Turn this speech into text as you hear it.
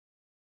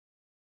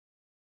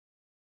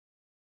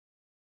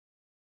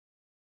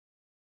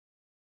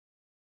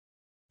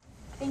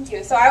Thank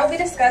you. So I will be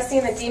discussing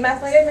the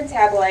demethylated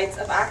metabolites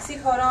of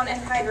oxycodone and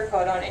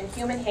hydrocodone in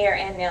human hair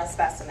and nail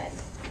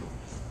specimens.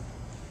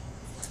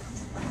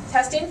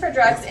 Testing for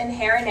drugs in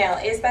hair and nail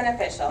is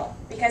beneficial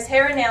because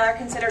hair and nail are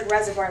considered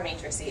reservoir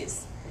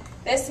matrices.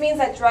 This means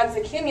that drugs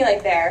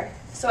accumulate there,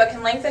 so it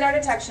can lengthen our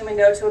detection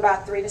window to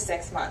about 3 to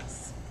 6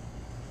 months.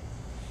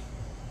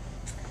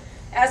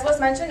 As was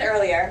mentioned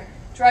earlier,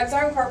 drugs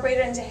are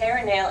incorporated into hair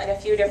and nail in a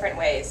few different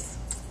ways.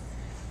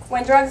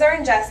 When drugs are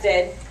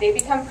ingested, they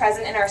become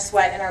present in our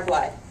sweat and our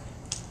blood.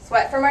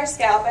 Sweat from our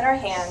scalp and our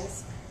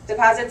hands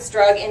deposits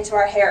drug into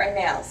our hair and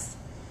nails,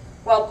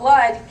 while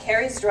blood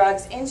carries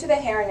drugs into the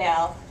hair and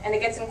nail, and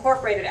it gets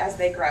incorporated as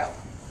they grow.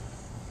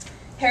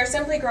 Hair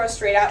simply grows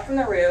straight out from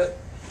the root,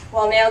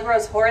 while nail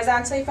grows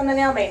horizontally from the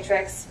nail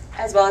matrix,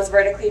 as well as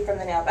vertically from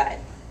the nail bed.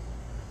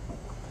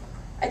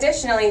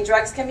 Additionally,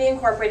 drugs can be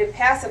incorporated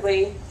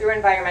passively through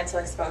environmental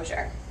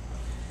exposure.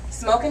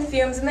 Smoke and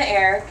fumes in the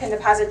air can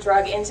deposit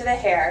drug into the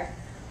hair,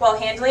 while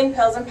handling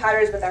pills and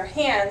powders with our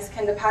hands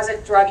can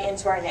deposit drug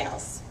into our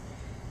nails.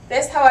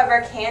 This,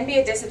 however, can be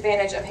a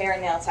disadvantage of hair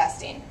and nail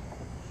testing.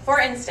 For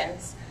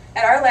instance,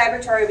 at our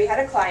laboratory we had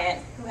a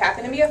client who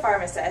happened to be a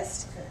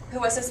pharmacist who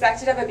was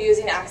suspected of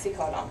abusing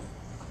oxycodone.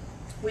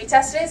 We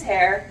tested his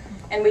hair,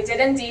 and we did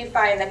indeed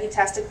find that he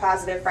tested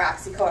positive for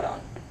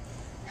oxycodone.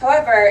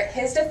 However,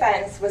 his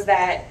defense was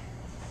that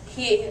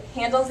he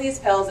handles these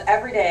pills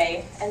every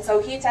day, and so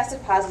he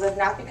tested positive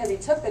not because he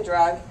took the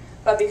drug,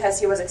 but because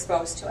he was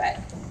exposed to it.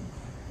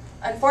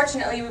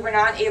 Unfortunately, we were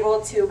not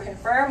able to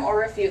confirm or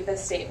refute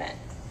this statement.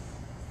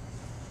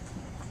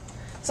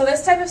 So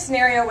this type of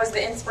scenario was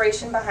the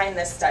inspiration behind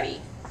this study.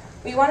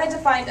 We wanted to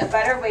find a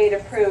better way to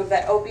prove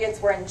that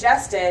opiates were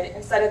ingested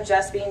instead of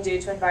just being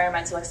due to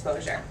environmental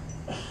exposure.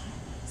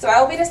 So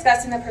I will be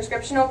discussing the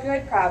prescription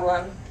opioid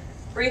problem,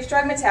 brief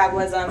drug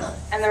metabolism,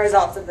 and the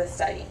results of this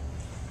study.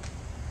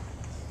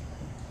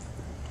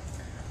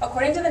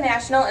 According to the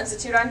National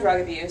Institute on Drug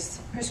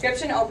Abuse,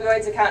 prescription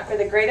opioids account for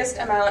the greatest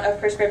amount of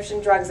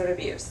prescription drugs of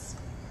abuse.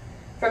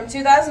 From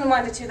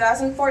 2001 to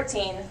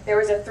 2014, there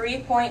was a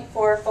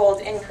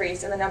 3.4-fold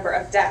increase in the number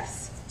of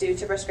deaths due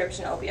to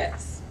prescription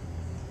opiates.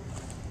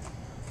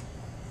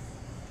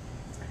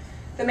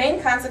 The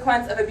main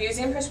consequence of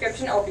abusing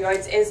prescription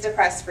opioids is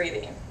depressed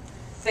breathing.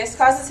 This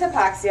causes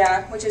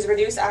hypoxia, which is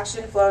reduced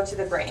oxygen flow to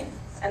the brain,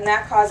 and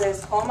that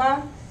causes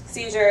coma,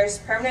 seizures,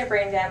 permanent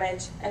brain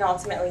damage, and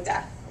ultimately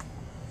death.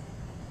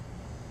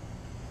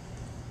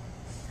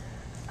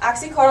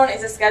 Oxycodone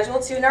is a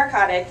Schedule II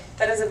narcotic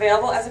that is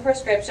available as a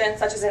prescription,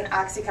 such as an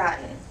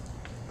Oxycontin.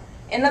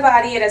 In the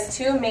body, it has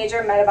two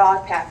major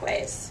metabolic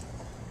pathways.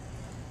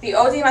 The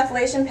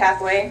O-demethylation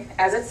pathway,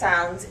 as it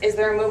sounds, is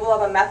the removal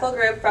of a methyl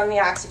group from the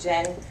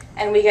oxygen,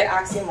 and we get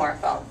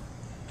oxymorphone.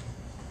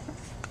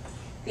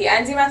 The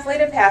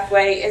N-demethylated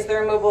pathway is the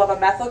removal of a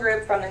methyl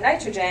group from the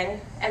nitrogen,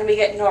 and we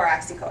get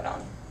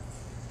Oxycodone.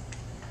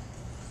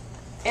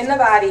 In the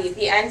body,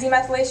 the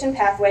N-demethylation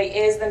pathway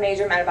is the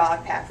major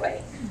metabolic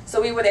pathway,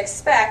 so we would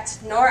expect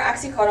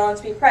Oxycodone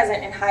to be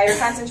present in higher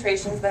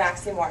concentrations than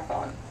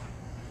oxymorphone.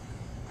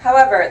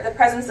 However, the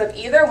presence of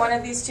either one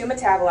of these two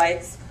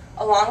metabolites,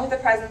 along with the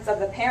presence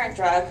of the parent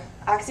drug,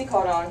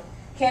 oxycodone,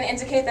 can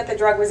indicate that the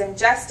drug was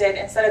ingested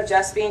instead of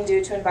just being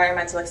due to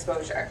environmental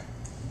exposure.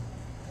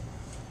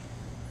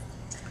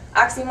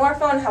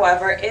 Oxymorphone,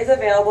 however, is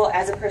available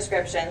as a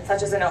prescription,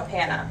 such as an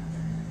Opana.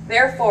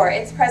 Therefore,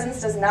 its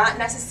presence does not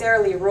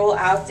necessarily rule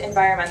out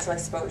environmental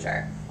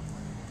exposure.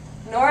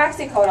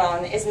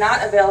 Oxycodone is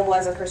not available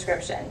as a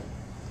prescription.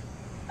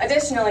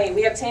 Additionally,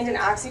 we obtained an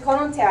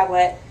oxycodone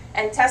tablet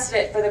and tested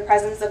it for the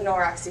presence of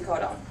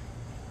Oxycodone.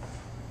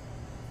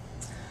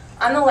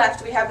 On the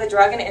left, we have the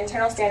drug and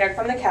internal standard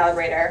from the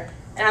Calibrator,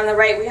 and on the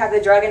right, we have the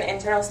drug and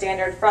internal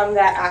standard from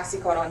that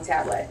oxycodone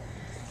tablet.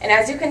 And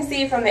as you can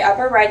see from the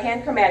upper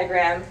right-hand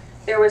chromatogram,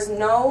 there was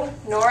no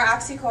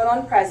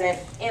Oxycodone present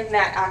in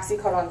that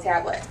oxycodone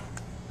tablet.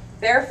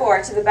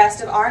 Therefore, to the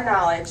best of our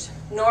knowledge,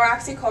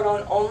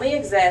 Oxycodone only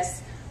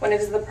exists when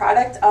it is the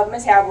product of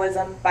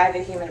metabolism by the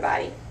human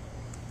body.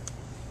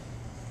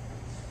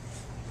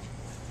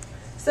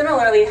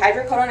 Similarly,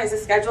 hydrocodone is a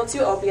Schedule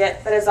II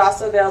opiate that is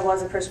also available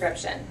as a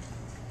prescription.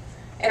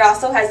 It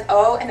also has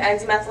O and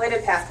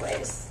N-demethylated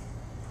pathways.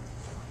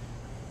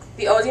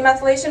 The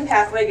O-demethylation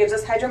pathway gives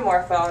us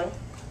hydromorphone,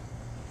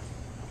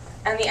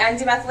 and the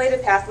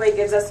N-demethylated pathway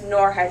gives us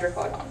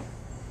Hydrocodone.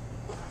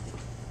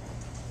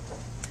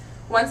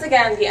 Once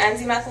again, the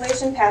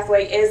N-demethylation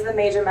pathway is the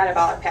major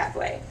metabolic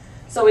pathway,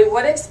 so we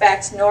would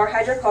expect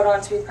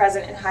Hydrocodone to be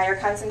present in higher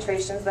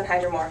concentrations than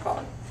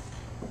hydromorphone.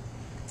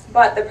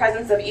 But the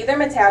presence of either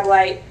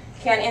metabolite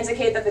can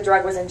indicate that the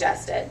drug was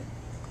ingested.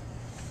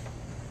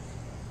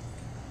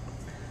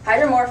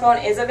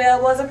 Hydromorphone is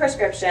available as a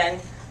prescription,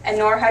 and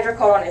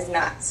Hydrocodone is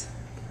not.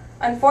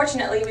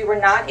 Unfortunately, we were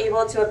not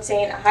able to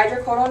obtain a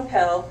hydrocodone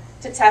pill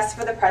to test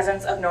for the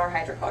presence of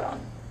Hydrocodone.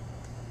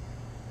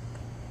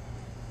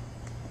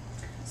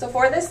 So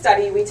for this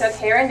study, we took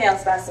hair and nail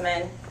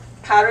specimen,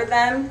 powdered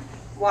them,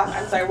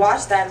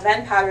 washed them,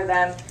 then powdered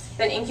them,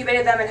 then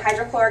incubated them in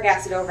hydrochloric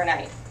acid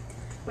overnight.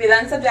 We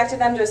then subjected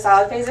them to a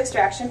solid phase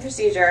extraction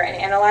procedure and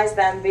analyzed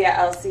them via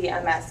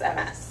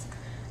LC-MS-MS.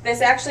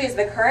 This actually is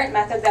the current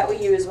method that we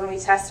use when we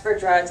test for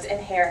drugs in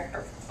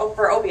hair, or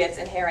for opiates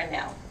in hair and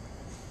nail.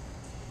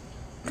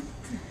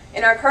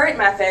 In our current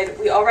method,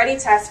 we already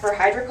test for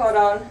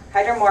hydrocodone,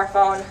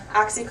 hydromorphone,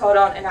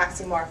 oxycodone, and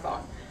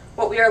oxymorphone.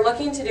 What we are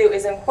looking to do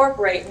is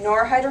incorporate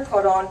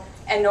norhydrocodone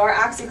and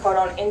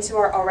noroxycodone into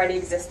our already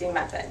existing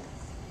method.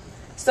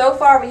 So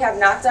far, we have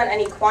not done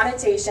any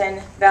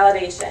quantitation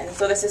validation,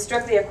 so this is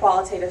strictly a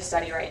qualitative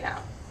study right now.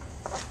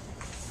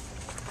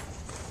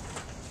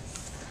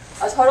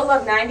 A total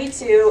of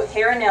 92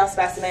 hair and nail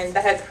specimens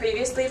that had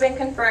previously been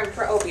confirmed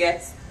for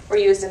opiates were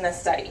used in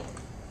this study.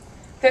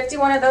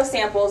 51 of those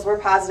samples were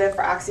positive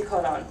for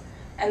oxycodone,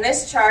 and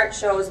this chart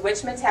shows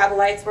which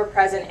metabolites were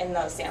present in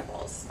those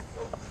samples.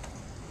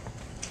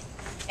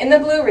 In the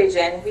blue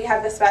region, we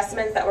have the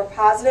specimens that were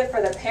positive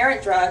for the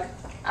parent drug,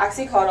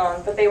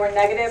 oxycodone, but they were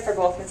negative for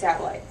both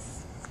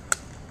metabolites.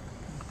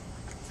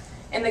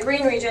 In the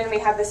green region, we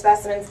have the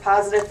specimens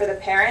positive for the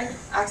parent,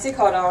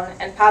 oxycodone,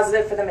 and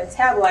positive for the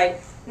metabolite,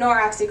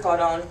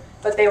 noroxycodone,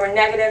 but they were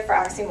negative for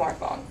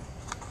oxymorphone.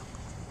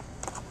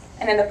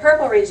 And in the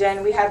purple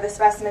region, we have the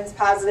specimens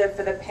positive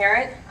for the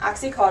parent,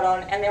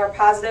 oxycodone, and they were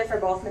positive for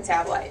both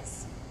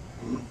metabolites.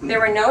 There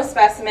were no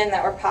specimens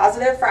that were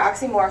positive for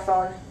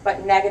oxymorphone,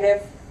 but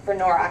negative for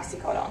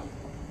noroxycodone.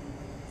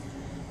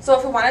 So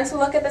if we wanted to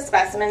look at the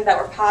specimens that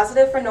were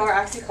positive for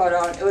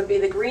noroxycodone, it would be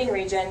the green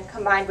region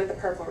combined with the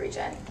purple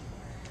region.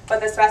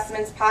 But the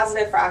specimens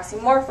positive for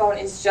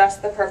oxymorphone is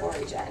just the purple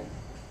region.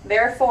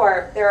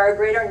 Therefore, there are a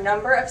greater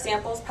number of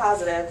samples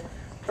positive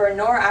for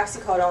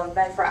noroxycodone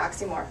than for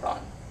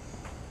oxymorphone.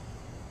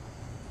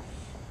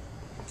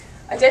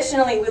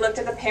 Additionally, we looked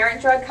at the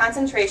parent drug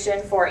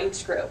concentration for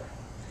each group.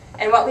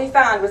 And what we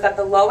found was that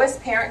the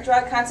lowest parent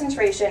drug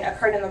concentration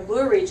occurred in the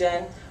blue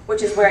region,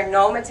 which is where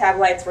no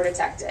metabolites were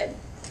detected.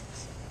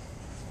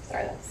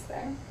 Sorry, that's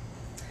there.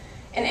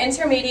 An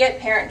intermediate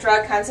parent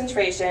drug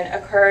concentration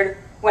occurred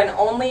when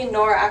only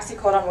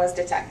noroxycodone was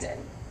detected.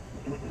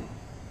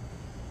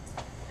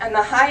 And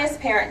the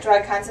highest parent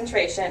drug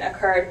concentration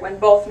occurred when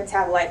both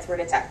metabolites were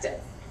detected.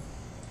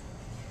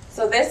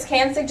 So this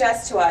can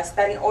suggest to us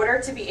that in order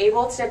to be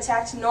able to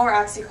detect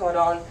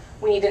noroxycodone,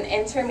 we need an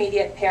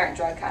intermediate parent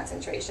drug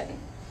concentration.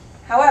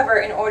 However,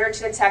 in order to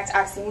detect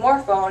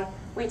oxymorphone,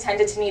 we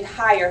tended to need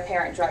higher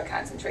parent drug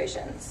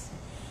concentrations.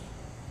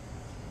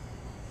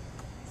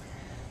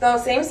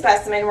 Those same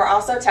specimens were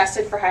also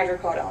tested for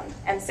hydrocodone,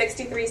 and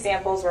 63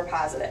 samples were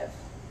positive.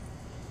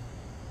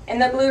 In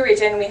the blue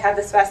region, we have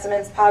the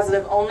specimens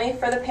positive only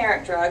for the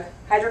parent drug,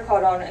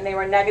 hydrocodone, and they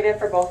were negative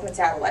for both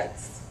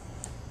metabolites.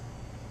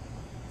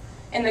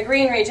 In the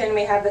green region,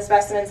 we have the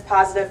specimens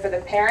positive for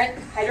the parent,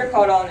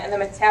 hydrocodone, and the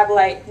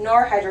metabolite,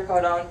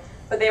 norhydrocodone,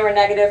 but they were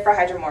negative for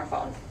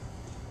hydromorphone.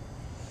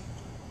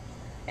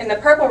 In the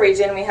purple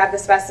region, we have the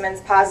specimens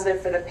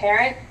positive for the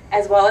parent,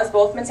 as well as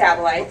both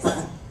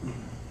metabolites.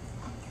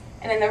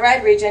 And in the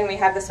red region, we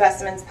have the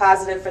specimens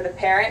positive for the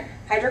parent,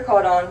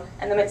 hydrocodone,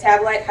 and the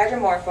metabolite,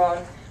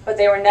 hydromorphone, but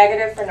they were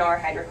negative for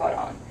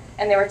norhydrocodone.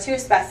 And there were 2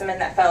 specimens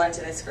that fell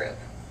into this group.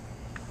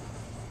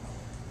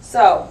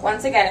 So,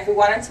 once again, if we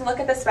wanted to look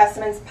at the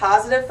specimens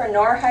positive for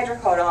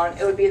norhydrocodone,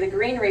 it would be the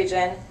green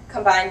region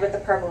combined with the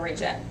purple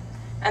region.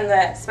 And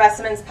the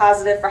specimens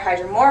positive for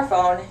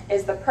hydromorphone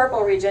is the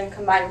purple region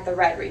combined with the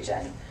red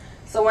region.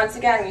 So once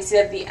again, we see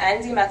that the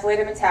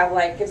N-demethylated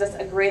metabolite gives us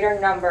a greater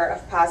number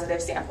of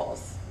positive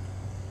samples.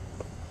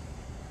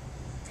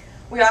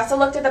 We also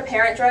looked at the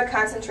parent drug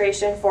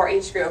concentration for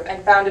each group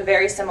and found a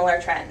very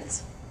similar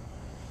trend.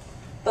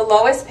 The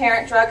lowest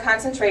parent drug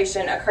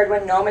concentration occurred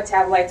when no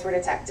metabolites were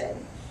detected.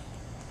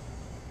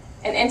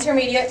 An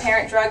intermediate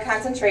parent drug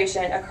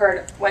concentration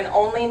occurred when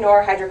only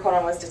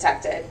norhydrocodone was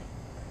detected.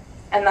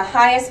 And the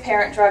highest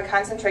parent drug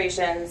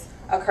concentrations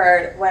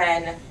occurred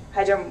when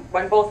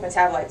both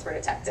metabolites were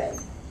detected.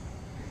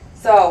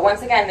 So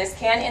once again, this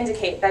can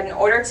indicate that in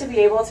order to be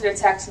able to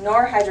detect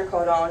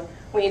norhydrocodone,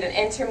 we need an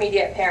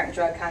intermediate parent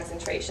drug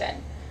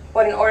concentration.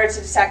 But in order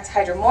to detect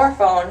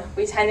hydromorphone,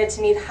 we tended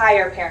to need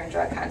higher parent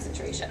drug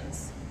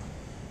concentrations.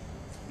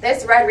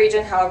 This red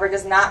region, however,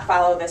 does not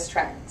follow this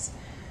trend,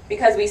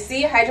 because we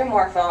see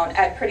hydromorphone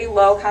at pretty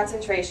low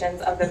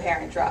concentrations of the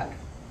parent drug.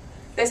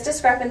 This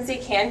discrepancy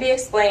can be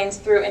explained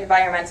through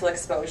environmental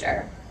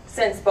exposure,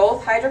 since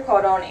both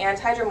hydrocodone and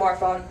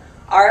hydromorphone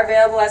are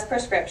available as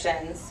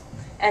prescriptions,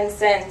 and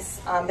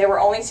since there were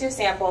only 2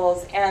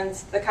 samples and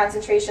the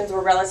concentrations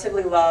were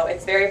relatively low,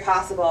 it's very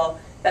possible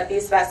that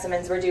these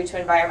specimens were due to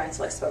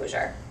environmental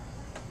exposure.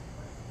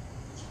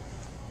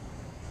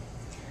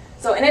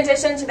 So in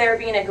addition to there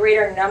being a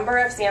greater number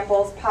of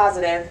samples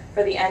positive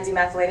for the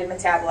N-demethylated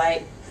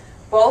metabolite,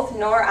 both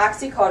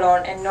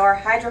noroxycodone and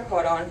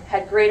norhydrocodone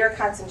had greater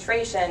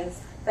concentrations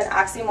than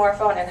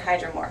oxymorphone and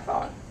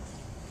hydromorphone.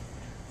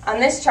 On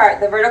this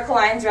chart, the vertical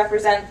lines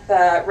represent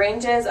the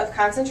ranges of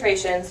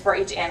concentrations for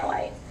each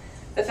analyte.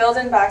 The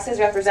filled-in boxes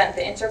represent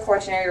the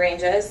interquaternary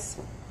ranges.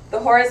 The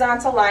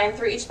horizontal line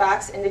through each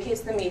box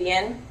indicates the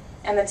median,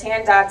 and the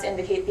tan dots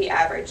indicate the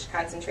average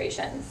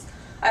concentrations.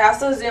 I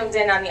also zoomed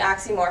in on the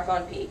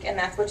oxymorphone peak, and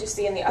that's what you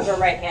see in the upper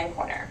right-hand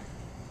corner.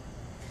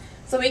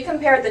 So we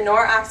compared the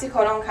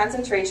nor-oxycodone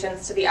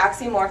concentrations to the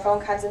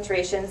oxymorphone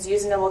concentrations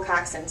using the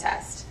Wilcoxon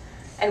test,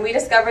 and we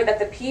discovered that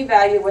the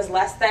p-value was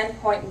less than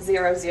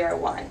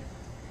 0.001.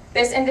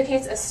 This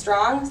indicates a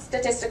strong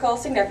statistical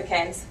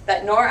significance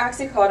that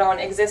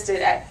nor-oxycodone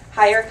existed at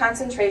higher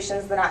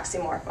concentrations than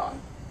oxymorphone.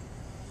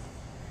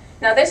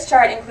 Now this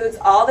chart includes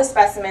all the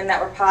specimens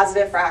that were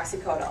positive for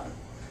oxycodone.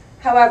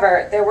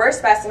 However, there were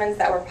specimens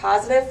that were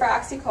positive for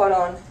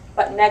oxycodone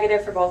but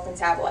negative for both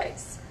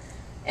metabolites.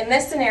 In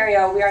this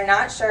scenario, we are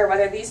not sure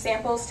whether these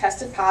samples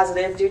tested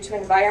positive due to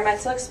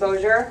environmental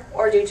exposure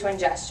or due to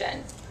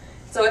ingestion.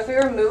 So if we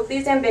remove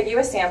these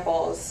ambiguous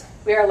samples,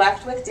 we are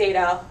left with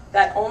data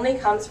that only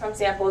comes from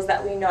samples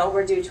that we know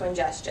were due to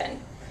ingestion.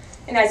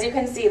 And as you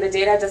can see, the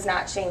data does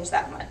not change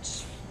that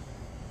much.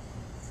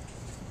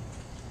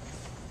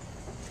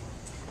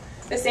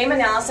 The same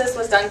analysis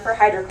was done for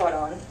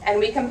hydrocodone, and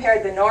we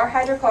compared the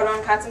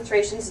nor-hydrocodone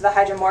concentrations to the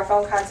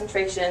hydromorphone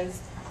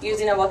concentrations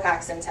using a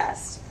Wilcoxon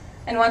test.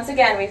 And once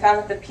again, we found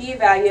that the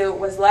p-value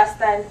was less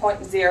than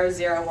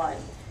 0.001,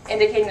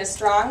 indicating a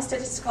strong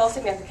statistical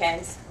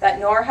significance that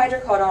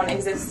nor-hydrocodone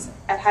exists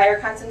at higher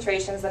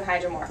concentrations than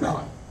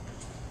hydromorphone.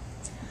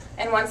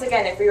 And once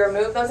again, if we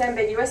remove those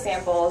ambiguous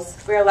samples,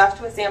 we are left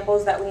with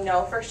samples that we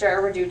know for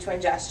sure were due to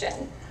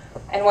ingestion.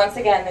 And once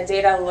again, the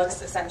data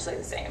looks essentially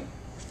the same.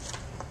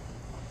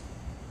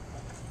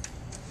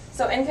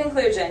 So in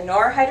conclusion,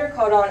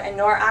 nor-hydrocodone and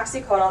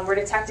nor-oxycodone were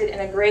detected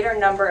in a greater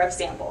number of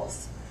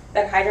samples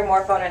than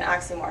hydromorphone and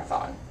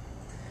oxymorphone.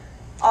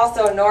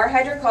 Also,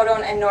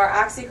 nor-hydrocodone and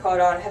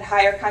nor-oxycodone had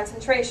higher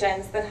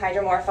concentrations than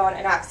hydromorphone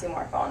and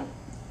oxymorphone.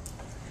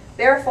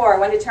 Therefore,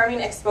 when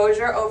determining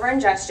exposure over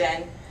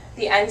ingestion,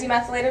 the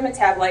N-demethylated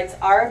metabolites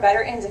are a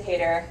better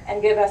indicator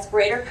and give us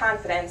greater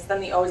confidence than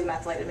the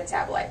O-demethylated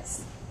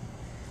metabolites.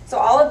 So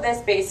all of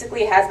this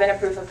basically has been a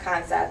proof of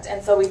concept,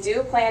 and so we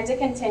do plan to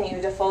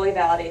continue to fully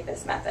validate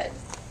this method.